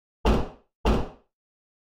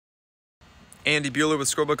Andy Bueller with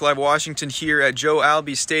Scorebook Live Washington here at Joe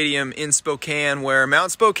Albee Stadium in Spokane, where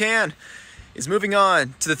Mount Spokane is moving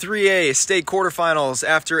on to the 3A state quarterfinals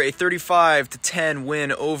after a 35-10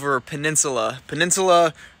 win over Peninsula.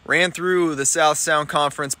 Peninsula ran through the South Sound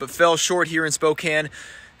Conference but fell short here in Spokane.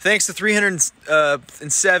 Thanks to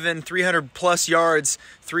 300-plus yards,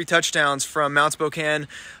 3 touchdowns from Mount Spokane.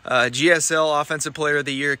 GSL Offensive Player of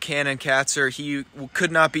the Year, Cannon Katzer, he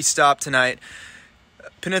could not be stopped tonight.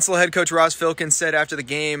 Peninsula head coach Ross Filkins said after the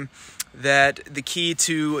game that the key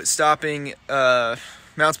to stopping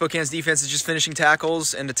Mount Spokane's defense is just finishing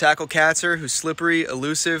tackles, and to tackle Katzer, who's slippery,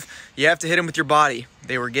 elusive, you have to hit him with your body.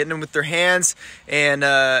 They were getting him with their hands,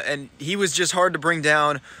 and he was just hard to bring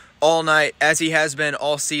down all night, as he has been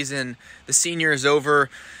all season. The senior is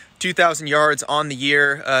over 2,000 yards on the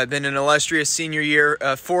year. Been an illustrious senior year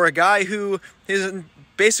for a guy who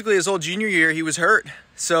basically his whole junior year he was hurt.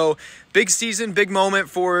 So big season, big moment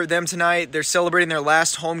for them tonight. They're celebrating their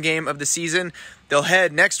last home game of the season. They'll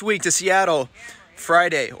head next week to Seattle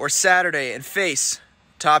Friday or Saturday and face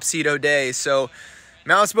top seed O'Day. So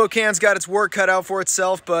Mount Spokane's got its work cut out for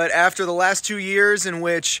itself, but after the last 2 years in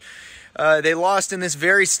which they lost in this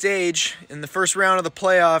very stage in the first round of the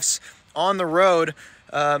playoffs on the road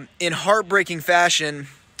in heartbreaking fashion,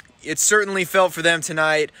 it certainly felt for them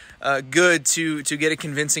tonight good to get a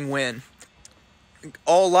convincing win.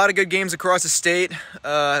 A lot of good games across the state.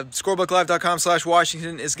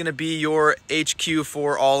 Scorebooklive.com/Washington is going to be your HQ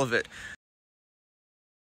for all of it.